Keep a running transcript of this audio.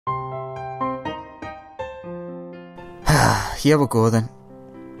Here we go then.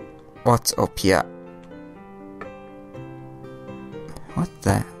 What's up here? What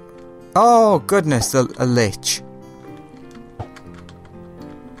the? Oh goodness, a Litch.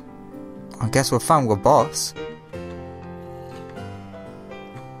 I guess we found our boss.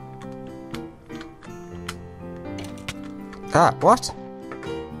 Ah, what?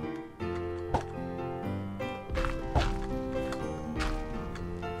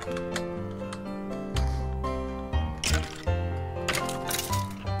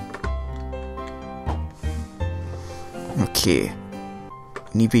 Okay.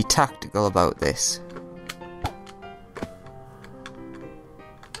 Need to be tactical about this.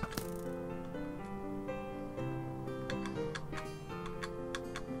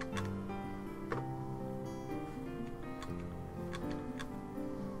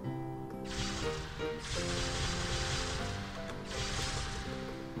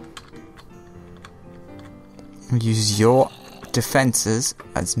 Use your defenses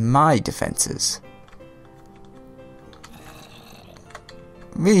as my defenses.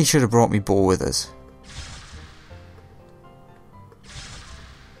 Really should have brought me bow with us.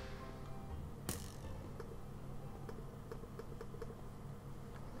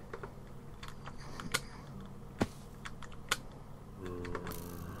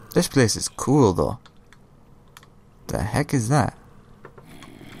 This place is cool though. The heck is that?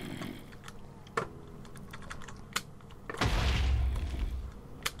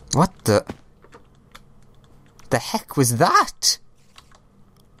 What the heck was that?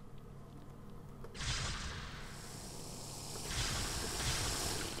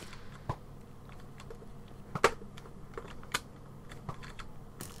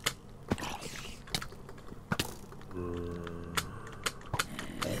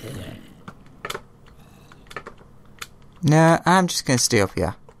 Nah, I'm just gonna stay up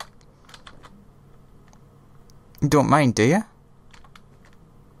here. You don't mind, do you?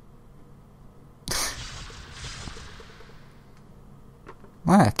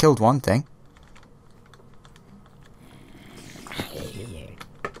 Well, I killed one thing.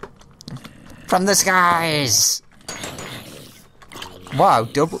 From the skies! Wow,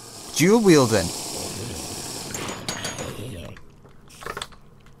 dual wielding.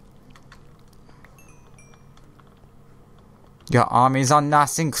 Your armies are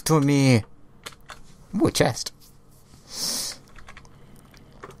nothing to me. Ooh, a chest.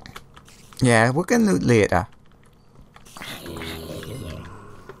 Yeah, we can loot later.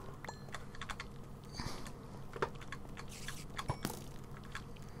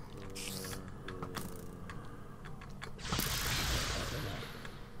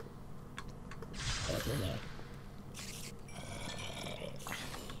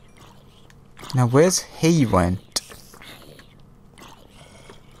 Now, where's he went?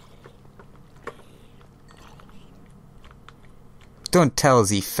 Don't tell us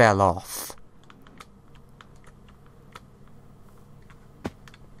he fell off.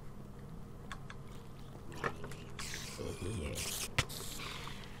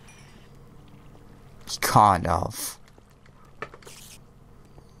 He can't have.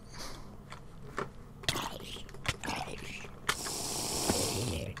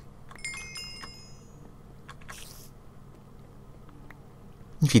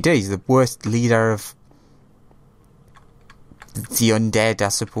 If he did, he's the worst leader of the undead, I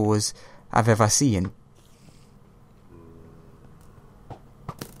suppose, I've ever seen.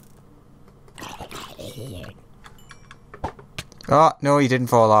 Oh, no, he didn't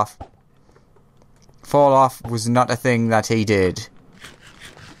fall off. Fall off was not a thing that he did.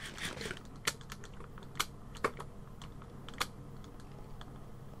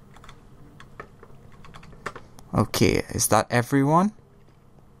 Okay, is that everyone?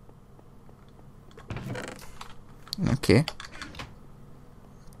 Okay.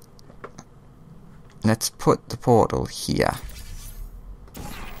 Let's put the portal here.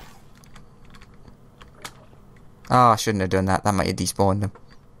 Oh, I shouldn't have done that. That might have despawned them.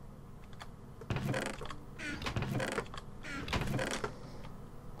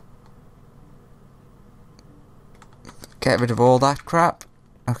 Get rid of all that crap.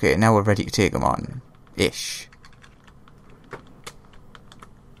 Okay, now we're ready to take them on. Ish.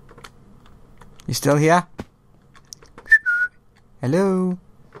 You still here? Hello?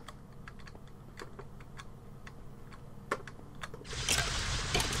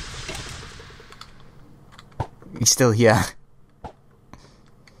 He's still here.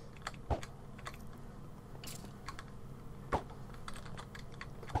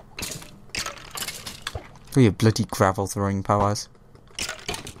 For your bloody gravel throwing powers.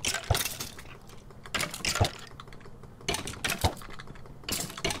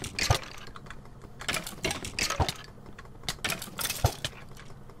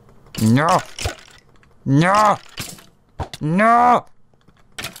 No! No! No!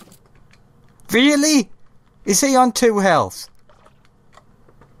 Really? Is he on 2 health?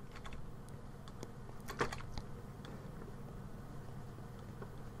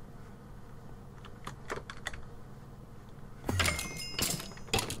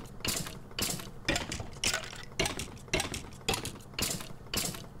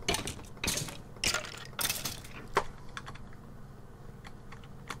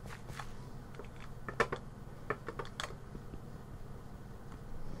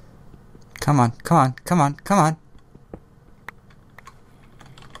 Come on, come on, come on, come on.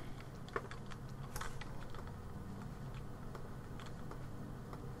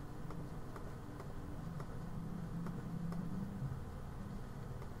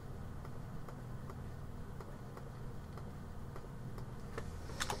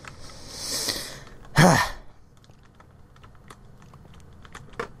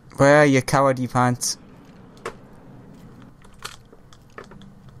 Where are you, cowardly pants?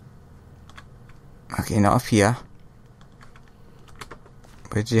 Okay, not up here.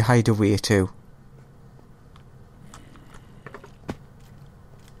 Where did you hide away to?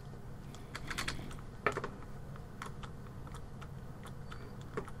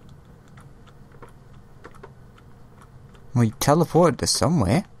 Well, you teleported to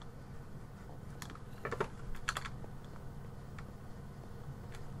somewhere.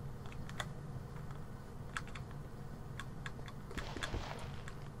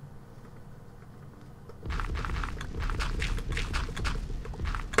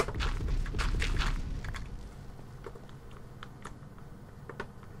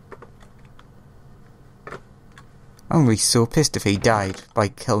 I'm gonna be so pissed if he died by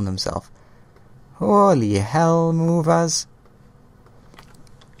killing himself. Holy hell, movers.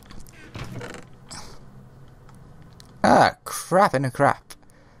 Ah, crap in a crap.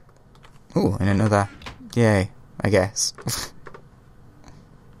 Ooh, and another. Yay, I guess.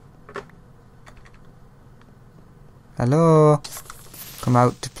 Hello? Come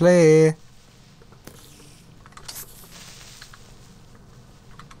out to play.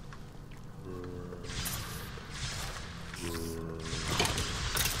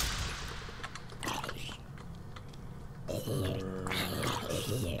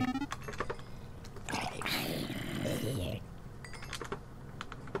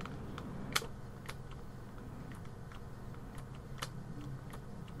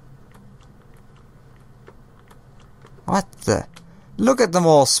 What the? Look at them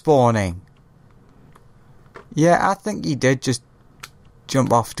all spawning. Yeah, I think he did just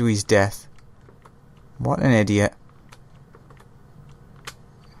jump off to his death. What an idiot.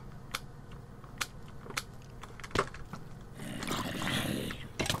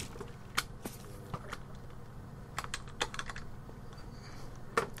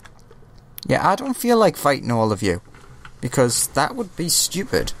 Yeah, I don't feel like fighting all of you, because that would be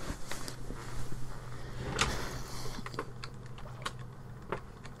stupid.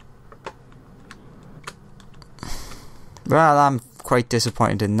 Well, I'm quite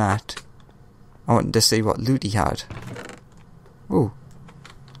disappointed in that. I wanted to see what loot he had. Ooh.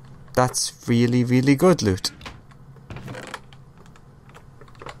 That's really, really good loot.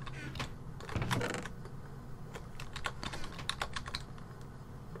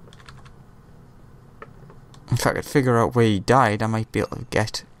 If I could figure out where he died, I might be able to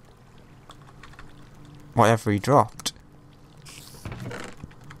get whatever he dropped.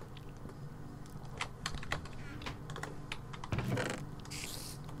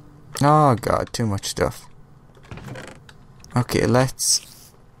 Oh god, too much stuff. Okay, let's...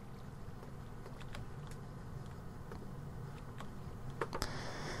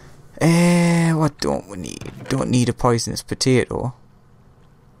 what don't we need? Don't need a poisonous potato.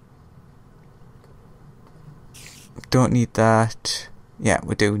 Don't need that. Yeah,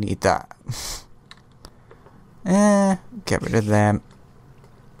 we do need that. Get rid of them.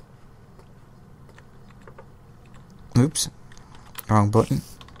 Oops. Wrong button.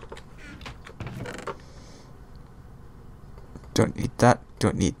 Don't need that.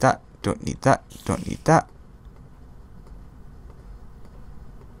 Don't need that. Don't need that. Don't need that.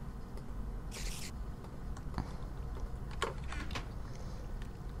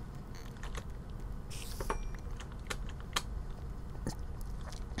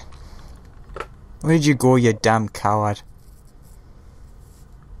 Where'd you go, you damn coward?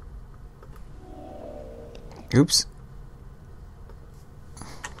 Oops.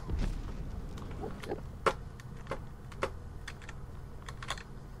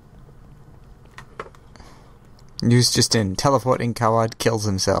 News just in. Teleporting coward kills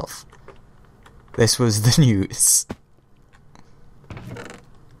himself. This was the news.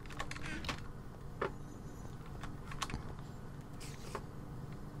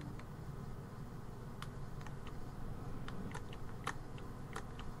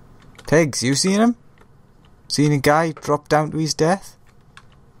 Pigs, you seen him? Seen a guy drop down to his death?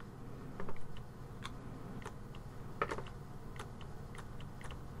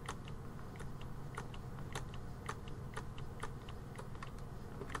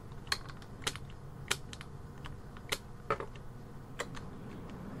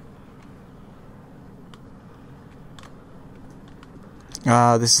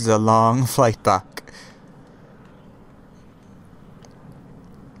 Ah, this is a long flight back.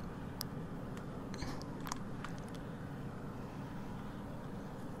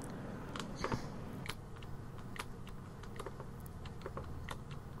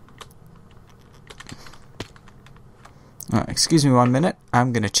 Excuse me 1 minute,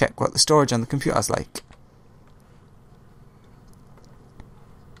 I'm going to check what the storage on the computer's like.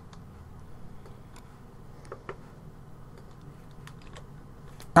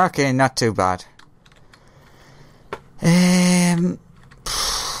 Okay, not too bad. Well,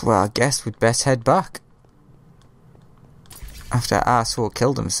 I guess we'd best head back. After that asshole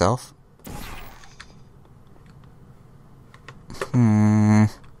killed himself.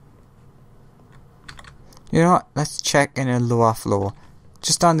 You know what? Let's check in a lower floor.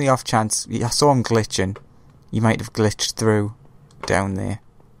 Just on the off chance. I saw him glitching. He might have glitched through down there.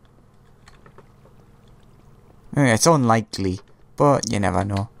 Anyway, it's unlikely, but you never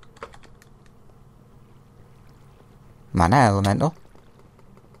know. Mana elemental.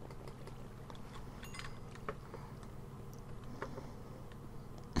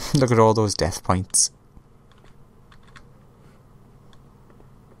 Look at all those death points.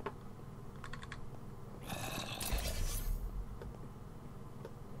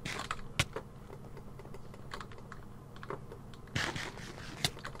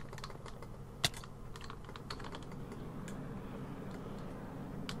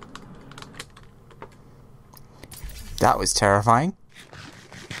 That was terrifying.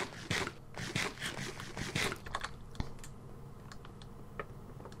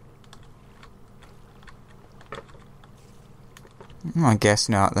 I guess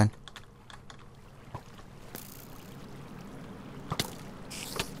not then.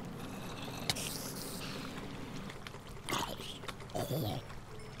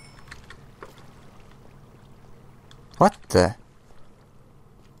 What the?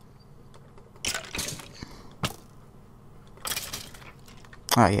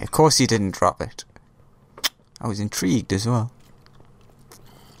 Oh yeah, of course he didn't drop it. I was intrigued as well.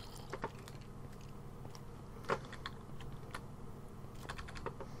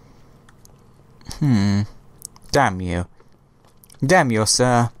 Damn you. Damn you,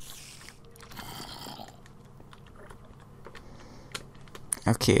 sir.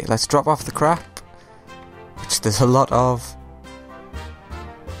 Okay, let's drop off the crap. Which there's a lot of.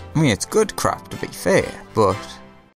 I mean, it's good crap to be fair, but